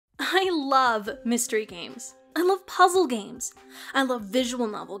I love mystery games. I love puzzle games. I love visual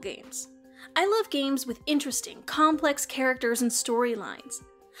novel games. I love games with interesting, complex characters and storylines.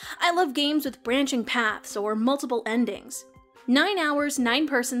 I love games with branching paths or multiple endings. 9 Hours, 9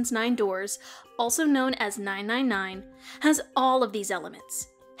 Persons, 9 Doors, also known as 999, has all of these elements.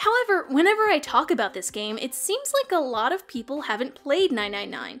 However, whenever I talk about this game, it seems like a lot of people haven't played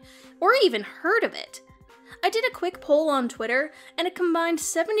 999, or even heard of it. I did a quick poll on Twitter, and a combined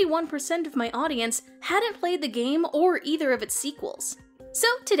 71% of my audience hadn't played the game or either of its sequels. So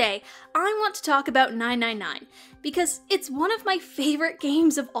today, I want to talk about 999, because it's one of my favorite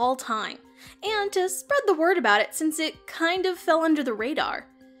games of all time, and to spread the word about it since it kind of fell under the radar.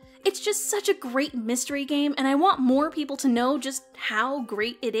 It's just such a great mystery game, and I want more people to know just how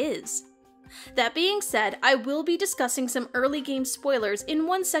great it is. That being said, I will be discussing some early game spoilers in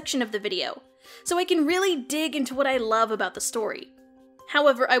one section of the video, so I can really dig into what I love about the story.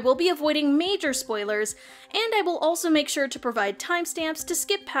 However, I will be avoiding major spoilers, and I will also make sure to provide timestamps to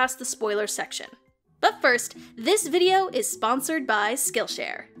skip past the spoiler section. But first, this video is sponsored by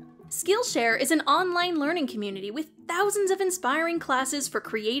Skillshare. Skillshare is an online learning community with thousands of inspiring classes for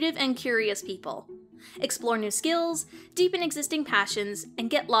creative and curious people. Explore new skills, deepen existing passions, and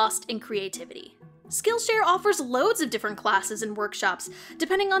get lost in creativity. Skillshare offers loads of different classes and workshops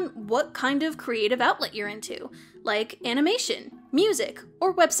depending on what kind of creative outlet you're into, like animation, music,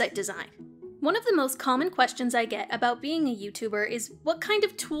 or website design. One of the most common questions I get about being a YouTuber is what kind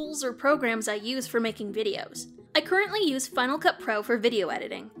of tools or programs I use for making videos. I currently use Final Cut Pro for video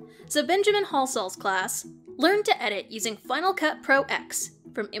editing, so Benjamin Halsall's class, Learn to Edit using Final Cut Pro X,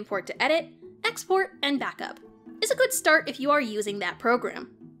 from import to edit, export, and backup, is a good start if you are using that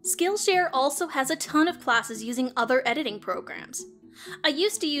program. Skillshare also has a ton of classes using other editing programs. I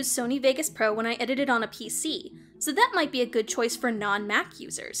used to use Sony Vegas Pro when I edited on a PC, so that might be a good choice for non-Mac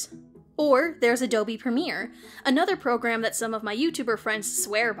users. Or there's Adobe Premiere, another program that some of my YouTuber friends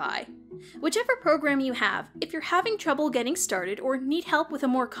swear by. Whichever program you have, if you're having trouble getting started or need help with a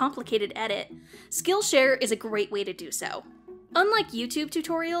more complicated edit, Skillshare is a great way to do so. Unlike YouTube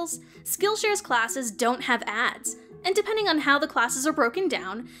tutorials, Skillshare's classes don't have ads, and depending on how the classes are broken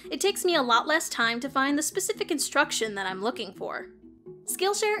down, it takes me a lot less time to find the specific instruction that I'm looking for.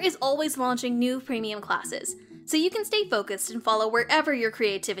 Skillshare is always launching new premium classes, so you can stay focused and follow wherever your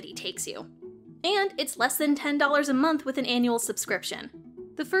creativity takes you. And it's less than $10 a month with an annual subscription.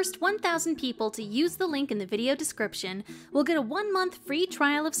 The first 1,000 people to use the link in the video description will get a 1-month free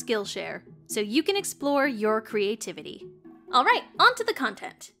trial of Skillshare, so you can explore your creativity. Alright, on to the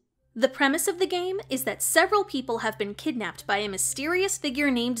content. The premise of the game is that several people have been kidnapped by a mysterious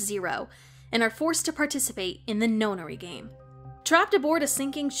figure named Zero and are forced to participate in the nonary game. Trapped aboard a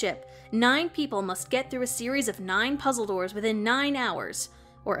sinking ship, 9 people must get through a series of 9 puzzle doors within 9 hours,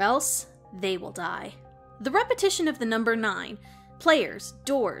 or else they will die. The repetition of the number 9, players,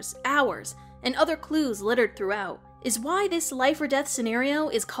 doors, hours, and other clues littered throughout is why this life or death scenario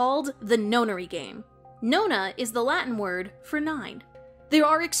is called the nonary game. Nona is the Latin word for 9. There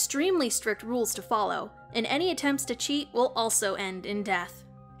are extremely strict rules to follow, and any attempts to cheat will also end in death.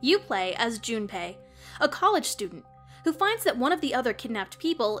 You play as Junpei, a college student, who finds that one of the other kidnapped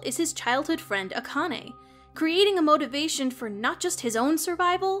people is his childhood friend Akane, creating a motivation for not just his own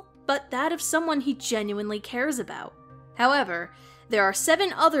survival, but that of someone he genuinely cares about. However, there are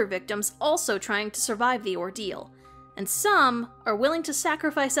 7 other victims also trying to survive the ordeal, and some are willing to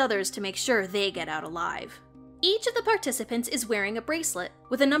sacrifice others to make sure they get out alive. Each of the participants is wearing a bracelet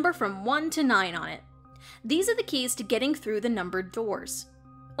with a number from 1 to 9 on it. These are the keys to getting through the numbered doors.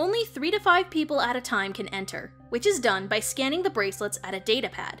 Only 3 to 5 people at a time can enter, which is done by scanning the bracelets at a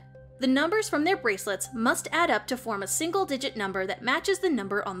datapad. The numbers from their bracelets must add up to form a single-digit number that matches the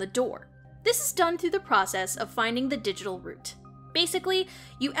number on the door. This is done through the process of finding the digital root. Basically,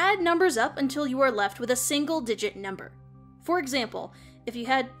 you add numbers up until you are left with a single-digit number. For example, if you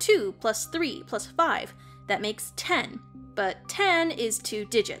had 2 plus 3 plus 5, that makes 10, but 10 is 2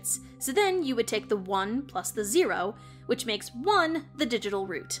 digits, so then you would take the 1 plus the 0, which makes 1 the digital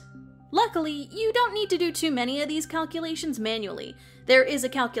root. Luckily, you don't need to do too many of these calculations manually. There is a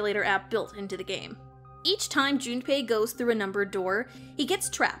calculator app built into the game. Each time Junpei goes through a numbered door, he gets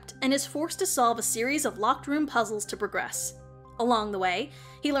trapped and is forced to solve a series of locked room puzzles to progress. Along the way,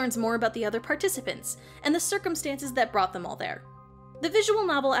 he learns more about the other participants and the circumstances that brought them all there. The visual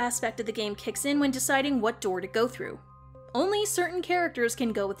novel aspect of the game kicks in when deciding what door to go through. Only certain characters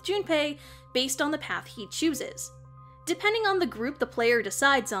can go with Junpei based on the path he chooses. Depending on the group the player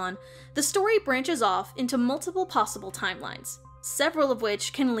decides on, the story branches off into multiple possible timelines, several of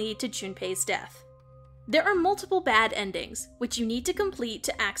which can lead to Junpei's death. There are multiple bad endings, which you need to complete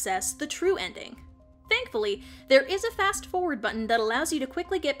to access the true ending. Thankfully, there is a fast forward button that allows you to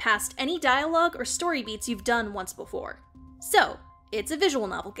quickly get past any dialogue or story beats you've done once before. So, it's a visual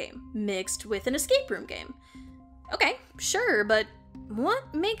novel game, mixed with an escape room game. Okay, sure, but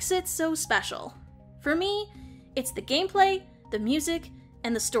what makes it so special? For me, it's the gameplay, the music,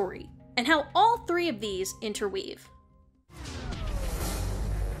 and the story, and how all three of these interweave.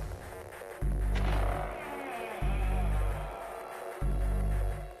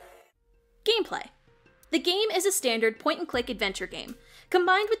 Gameplay. The game is a standard point-and-click adventure game,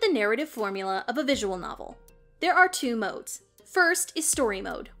 combined with the narrative formula of a visual novel. There are two modes. First is story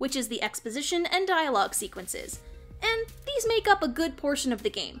mode, which is the exposition and dialogue sequences, and these make up a good portion of the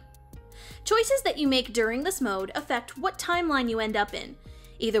game. Choices that you make during this mode affect what timeline you end up in,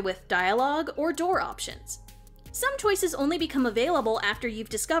 either with dialogue or door options. Some choices only become available after you've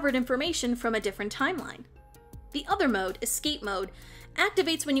discovered information from a different timeline. The other mode, escape mode,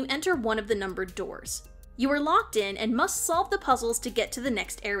 activates when you enter one of the numbered doors. You are locked in and must solve the puzzles to get to the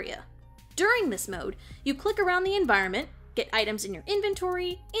next area. During this mode, you click around the environment, get items in your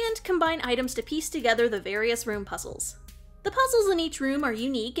inventory, and combine items to piece together the various room puzzles. The puzzles in each room are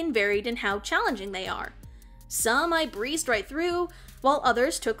unique and varied in how challenging they are. Some I breezed right through, while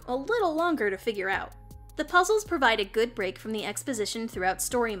others took a little longer to figure out. The puzzles provide a good break from the exposition throughout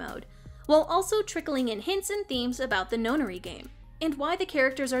story mode, while also trickling in hints and themes about the nonary game, and why the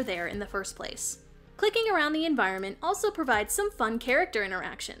characters are there in the first place. Clicking around the environment also provides some fun character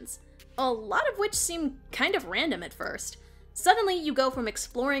interactions, a lot of which seem kind of random at first. Suddenly you go from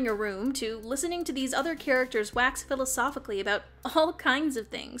exploring a room to listening to these other characters wax philosophically about all kinds of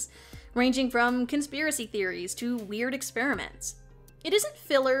things, ranging from conspiracy theories to weird experiments. It isn't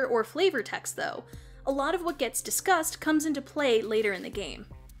filler or flavor text though. A lot of what gets discussed comes into play later in the game.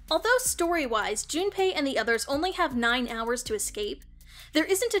 Although story-wise, Junpei and the others only have 9 hours to escape, there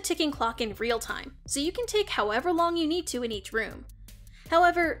isn't a ticking clock in real time, so you can take however long you need to in each room.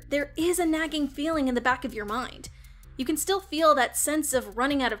 However, there is a nagging feeling in the back of your mind. You can still feel that sense of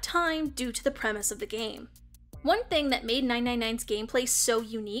running out of time due to the premise of the game. One thing that made 999's gameplay so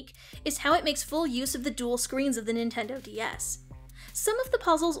unique is how it makes full use of the dual screens of the Nintendo DS. Some of the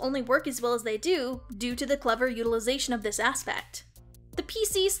puzzles only work as well as they do due to the clever utilization of this aspect. The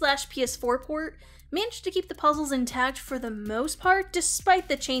PC/PS4 port managed to keep the puzzles intact for the most part despite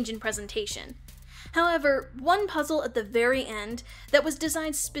the change in presentation. However, one puzzle at the very end that was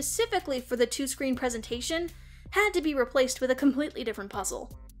designed specifically for the two-screen presentation had to be replaced with a completely different puzzle.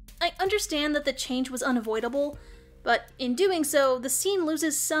 I understand that the change was unavoidable, but in doing so, the scene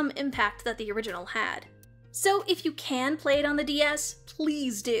loses some impact that the original had. So if you can play it on the DS,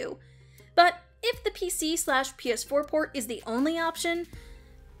 please do. But if the PC/PS4 port is the only option,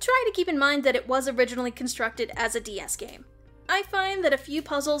 try to keep in mind that it was originally constructed as a DS game. I find that a few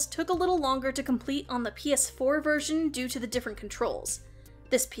puzzles took a little longer to complete on the PS4 version due to the different controls.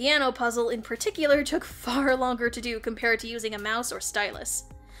 This piano puzzle in particular took far longer to do compared to using a mouse or stylus.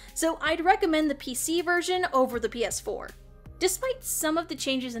 So I'd recommend the PC version over the PS4. Despite some of the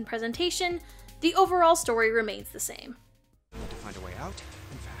changes in presentation, the overall story remains the same. I need to find a way out,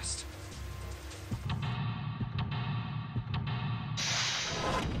 and fast.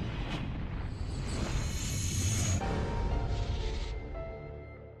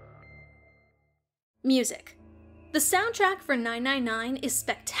 Music. The soundtrack for 999 is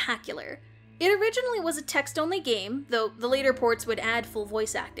spectacular. It originally was a text-only game, though the later ports would add full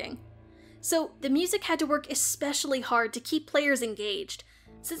voice acting. So the music had to work especially hard to keep players engaged,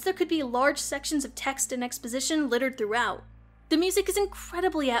 since there could be large sections of text and exposition littered throughout. The music is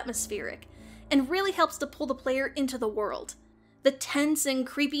incredibly atmospheric, and really helps to pull the player into the world. The tense and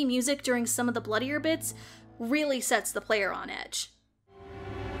creepy music during some of the bloodier bits really sets the player on edge.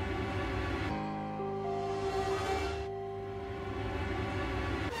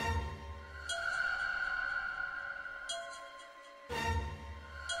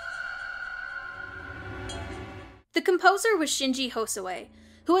 The composer was Shinji Hosoe,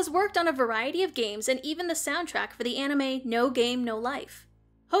 who has worked on a variety of games and even the soundtrack for the anime No Game, No Life.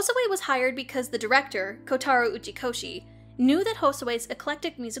 Hosoe was hired because the director, Kotaro Uchikoshi, knew that Hosoe's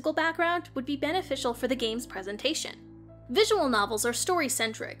eclectic musical background would be beneficial for the game's presentation. Visual novels are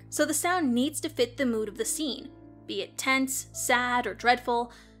story-centric, so the sound needs to fit the mood of the scene, be it tense, sad, or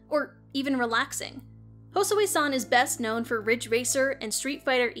dreadful, or even relaxing. Hosoe-san is best known for Ridge Racer and Street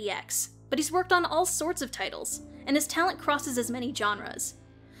Fighter EX, but he's worked on all sorts of titles, and his talent crosses as many genres.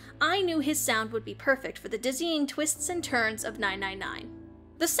 I knew his sound would be perfect for the dizzying twists and turns of 999.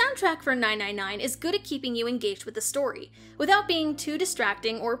 The soundtrack for 999 is good at keeping you engaged with the story, without being too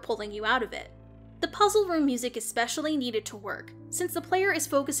distracting or pulling you out of it. The puzzle room music especially needed to work, since the player is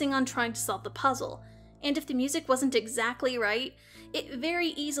focusing on trying to solve the puzzle, and if the music wasn't exactly right, it very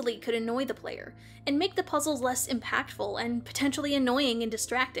easily could annoy the player, and make the puzzles less impactful and potentially annoying and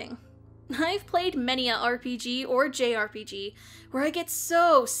distracting. I've played many a RPG or JRPG where I get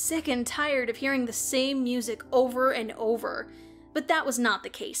so sick and tired of hearing the same music over and over, but that was not the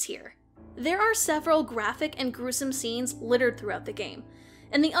case here. There are several graphic and gruesome scenes littered throughout the game,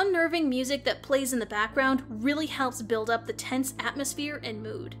 and the unnerving music that plays in the background really helps build up the tense atmosphere and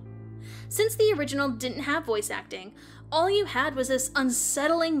mood. Since the original didn't have voice acting, all you had was this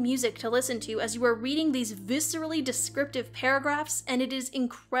unsettling music to listen to as you were reading these viscerally descriptive paragraphs, and it is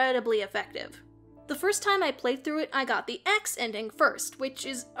incredibly effective. The first time I played through it, I got the X ending first, which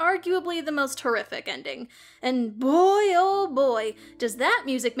is arguably the most horrific ending, and boy oh boy, does that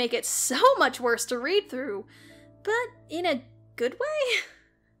music make it so much worse to read through, but in a good way?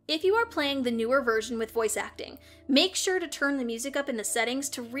 If you are playing the newer version with voice acting, make sure to turn the music up in the settings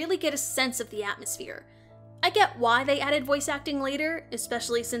to really get a sense of the atmosphere. I get why they added voice acting later,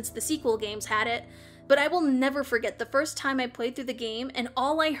 especially since the sequel games had it, but I will never forget the first time I played through the game and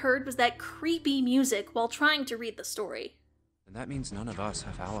all I heard was that creepy music while trying to read the story. And that means none of us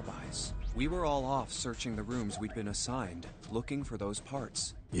have alibis. We were all off searching the rooms we'd been assigned, looking for those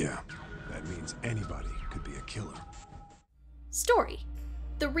parts. Yeah, that means anybody could be a killer. Story.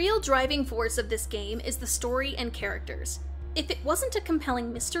 The real driving force of this game is the story and characters. If it wasn't a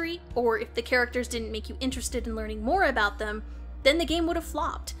compelling mystery, or if the characters didn't make you interested in learning more about them, then the game would have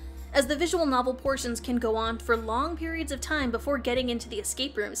flopped, as the visual novel portions can go on for long periods of time before getting into the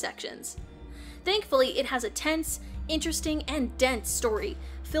escape room sections. Thankfully, it has a tense, interesting, and dense story,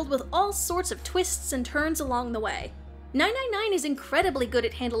 filled with all sorts of twists and turns along the way. 999 is incredibly good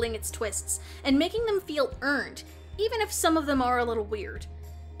at handling its twists, and making them feel earned, even if some of them are a little weird.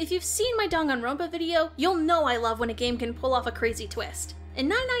 If you've seen my Danganronpa video, you'll know I love when a game can pull off a crazy twist, and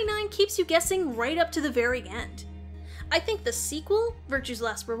 999 keeps you guessing right up to the very end. I think the sequel, Virtue's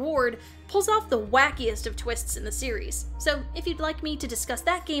Last Reward, pulls off the wackiest of twists in the series, so if you'd like me to discuss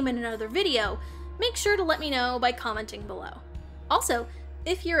that game in another video, make sure to let me know by commenting below. Also,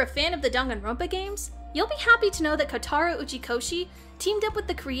 if you're a fan of the Danganronpa games, you'll be happy to know that Kotaro Uchikoshi teamed up with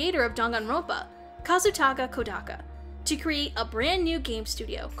the creator of Danganronpa, Kazutaka Kodaka, to create a brand new game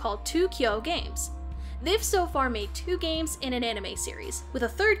studio called 2Kyo Games. They've so far made 2 games in an anime series, with a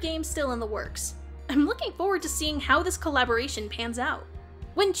 3rd game still in the works. I'm looking forward to seeing how this collaboration pans out.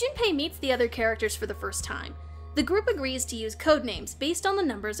 When Junpei meets the other characters for the first time, the group agrees to use codenames based on the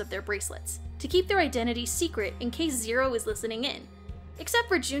numbers of their bracelets, to keep their identities secret in case Zero is listening in. Except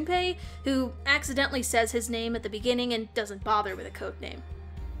for Junpei, who accidentally says his name at the beginning and doesn't bother with a codename.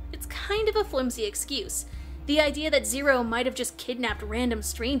 It's kind of a flimsy excuse, the idea that Zero might have just kidnapped random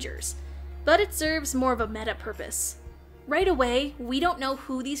strangers, but it serves more of a meta purpose. Right away, we don't know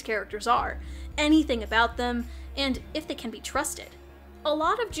who these characters are, anything about them, and if they can be trusted. A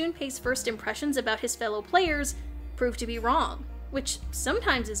lot of Junpei's first impressions about his fellow players prove to be wrong, which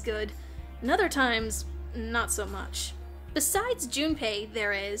sometimes is good, and other times, not so much. Besides Junpei,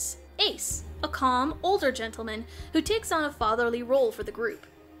 there is Ace, a calm, older gentleman who takes on a fatherly role for the group.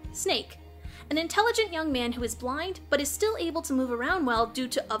 Snake, an intelligent young man who is blind but is still able to move around well due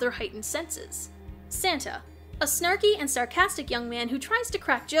to other heightened senses. Santa, a snarky and sarcastic young man who tries to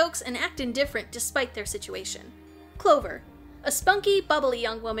crack jokes and act indifferent despite their situation. Clover, a spunky, bubbly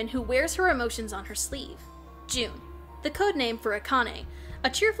young woman who wears her emotions on her sleeve. June, the codename for Akane, a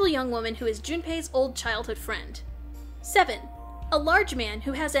cheerful young woman who is Junpei's old childhood friend. Seven, a large man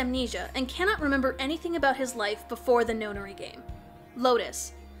who has amnesia and cannot remember anything about his life before the Nonary game.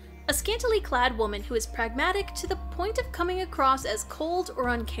 Lotus, a scantily clad woman who is pragmatic to the point of coming across as cold or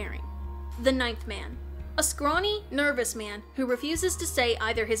uncaring. The Ninth Man, a scrawny, nervous man who refuses to say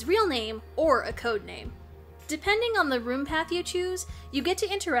either his real name or a code name. Depending on the room path you choose, you get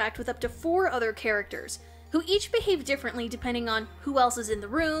to interact with up to 4 other characters, who each behave differently depending on who else is in the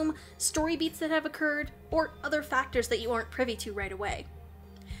room, story beats that have occurred, or other factors that you aren't privy to right away.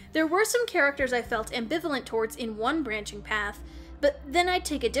 There were some characters I felt ambivalent towards in one branching path, but then I'd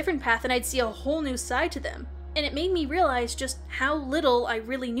take a different path and I'd see a whole new side to them, and it made me realize just how little I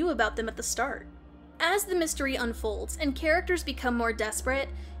really knew about them at the start. As the mystery unfolds and characters become more desperate,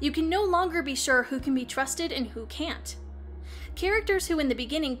 you can no longer be sure who can be trusted and who can't. Characters who in the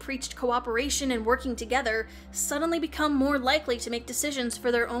beginning preached cooperation and working together suddenly become more likely to make decisions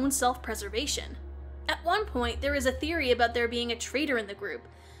for their own self-preservation. At one point, there is a theory about there being a traitor in the group,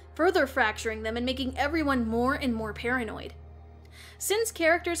 further fracturing them and making everyone more and more paranoid. Since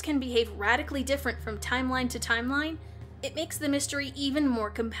characters can behave radically different from timeline to timeline, it makes the mystery even more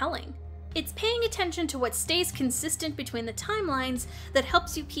compelling. It's paying attention to what stays consistent between the timelines that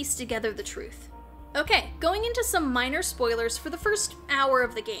helps you piece together the truth. Okay, going into some minor spoilers for the first hour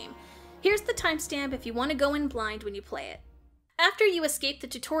of the game. Here's the timestamp if you want to go in blind when you play it. After you escape the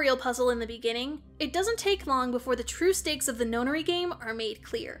tutorial puzzle in the beginning, it doesn't take long before the true stakes of the nonary game are made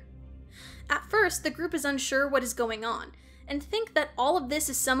clear. At first, the group is unsure what is going on, and think that all of this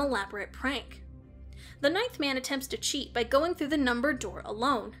is some elaborate prank. The ninth man attempts to cheat by going through the numbered door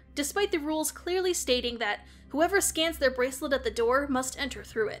alone, despite the rules clearly stating that whoever scans their bracelet at the door must enter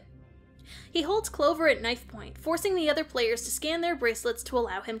through it. He holds Clover at knife point, forcing the other players to scan their bracelets to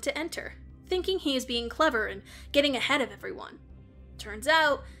allow him to enter, thinking he is being clever and getting ahead of everyone. Turns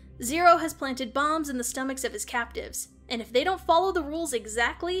out, Zero has planted bombs in the stomachs of his captives, and if they don't follow the rules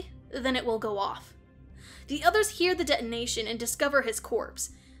exactly, then it will go off. The others hear the detonation and discover his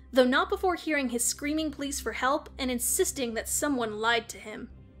corpse, though not before hearing his screaming pleas for help and insisting that someone lied to him.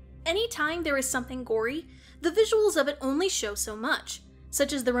 Anytime there is something gory, the visuals of it only show so much,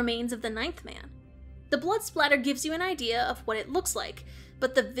 such as the remains of the ninth man. The blood splatter gives you an idea of what it looks like,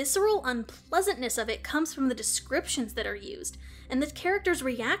 but the visceral unpleasantness of it comes from the descriptions that are used, and the characters'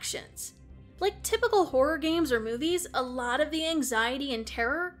 reactions. Like typical horror games or movies, a lot of the anxiety and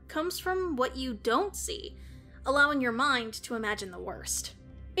terror comes from what you don't see, allowing your mind to imagine the worst.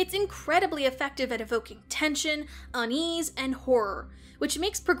 It's incredibly effective at evoking tension, unease, and horror, which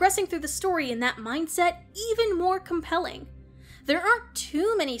makes progressing through the story in that mindset even more compelling. There aren't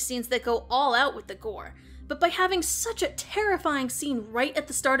too many scenes that go all out with the gore, but by having such a terrifying scene right at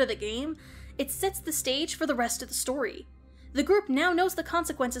the start of the game, it sets the stage for the rest of the story. The group now knows the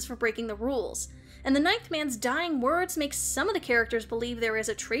consequences for breaking the rules, and the ninth man's dying words make some of the characters believe there is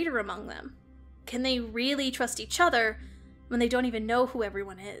a traitor among them. Can they really trust each other when they don't even know who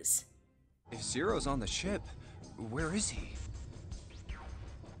everyone is? If Zero's on the ship, where is he?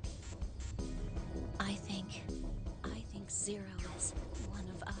 I think Zero is one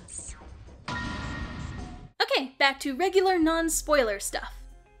of us. Okay, back to regular non-spoiler stuff.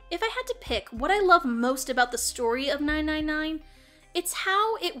 If I had to pick what I love most about the story of 999, it's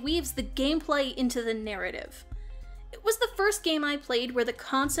how it weaves the gameplay into the narrative. It was the first game I played where the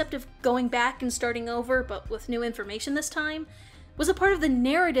concept of going back and starting over, but with new information this time, was a part of the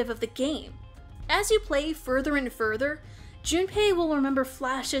narrative of the game. As you play further and further, Junpei will remember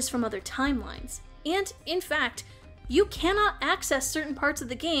flashes from other timelines, and, in fact, you cannot access certain parts of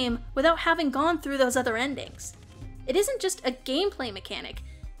the game without having gone through those other endings. It isn't just a gameplay mechanic,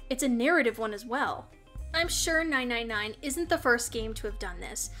 it's a narrative one as well. I'm sure 999 isn't the first game to have done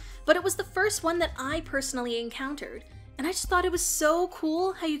this, but it was the first one that I personally encountered, and I just thought it was so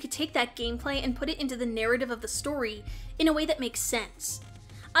cool how you could take that gameplay and put it into the narrative of the story in a way that makes sense.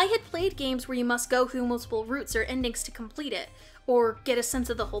 I had played games where you must go through multiple routes or endings to complete it, or get a sense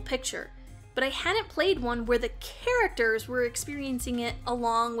of the whole picture, but I hadn't played one where the characters were experiencing it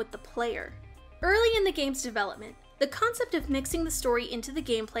along with the player. Early in the game's development, the concept of mixing the story into the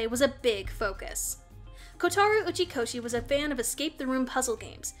gameplay was a big focus. Kotaro Uchikoshi was a fan of escape the room puzzle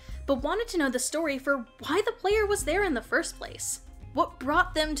games, but wanted to know the story for why the player was there in the first place. What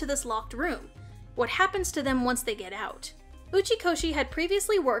brought them to this locked room? What happens to them once they get out? Uchikoshi had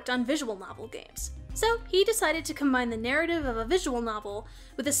previously worked on visual novel games, so he decided to combine the narrative of a visual novel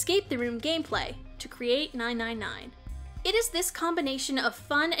with escape the room gameplay to create 999. It is this combination of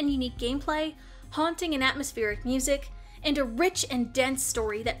fun and unique gameplay, haunting and atmospheric music, and a rich and dense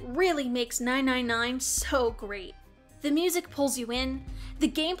story that really makes 999 so great. The music pulls you in, the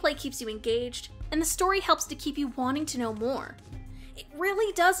gameplay keeps you engaged, and the story helps to keep you wanting to know more. It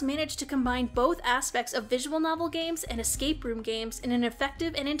really does manage to combine both aspects of visual novel games and escape room games in an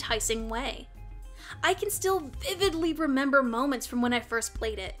effective and enticing way. I can still vividly remember moments from when I first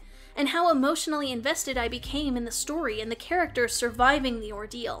played it, and how emotionally invested I became in the story and the characters surviving the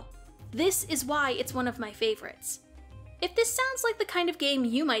ordeal. This is why it's one of my favorites. If this sounds like the kind of game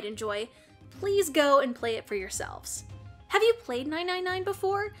you might enjoy, please go and play it for yourselves. Have you played 999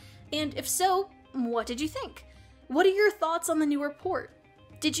 before? And if so, what did you think? What are your thoughts on the newer port?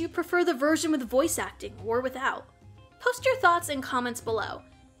 Did you prefer the version with voice acting or without? Post your thoughts in comments below.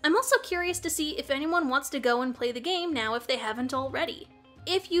 I'm also curious to see if anyone wants to go and play the game now if they haven't already.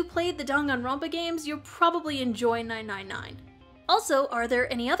 If you played the Danganronpa games, you'll probably enjoy 999. Also, are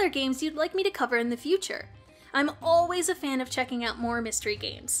there any other games you'd like me to cover in the future? I'm always a fan of checking out more mystery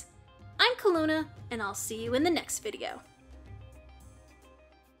games. I'm Kaluna, and I'll see you in the next video.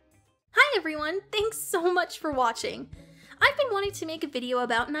 Hi everyone, thanks so much for watching. I've been wanting to make a video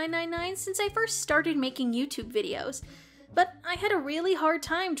about 999 since I first started making YouTube videos, but I had a really hard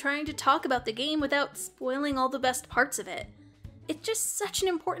time trying to talk about the game without spoiling all the best parts of it. It's just such an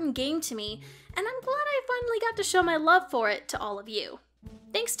important game to me, and I'm glad I finally got to show my love for it to all of you.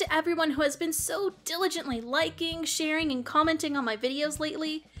 Thanks to everyone who has been so diligently liking, sharing, and commenting on my videos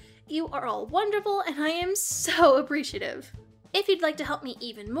lately. You are all wonderful, and I am so appreciative. If you'd like to help me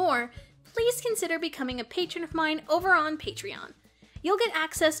even more, please consider becoming a patron of mine over on Patreon. You'll get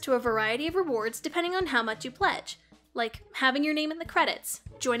access to a variety of rewards depending on how much you pledge, like having your name in the credits,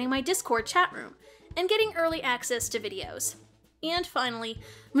 joining my Discord chat room, and getting early access to videos. And finally,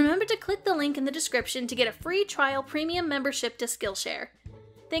 remember to click the link in the description to get a free trial premium membership to Skillshare.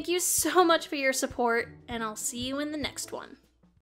 Thank you so much for your support, and I'll see you in the next one.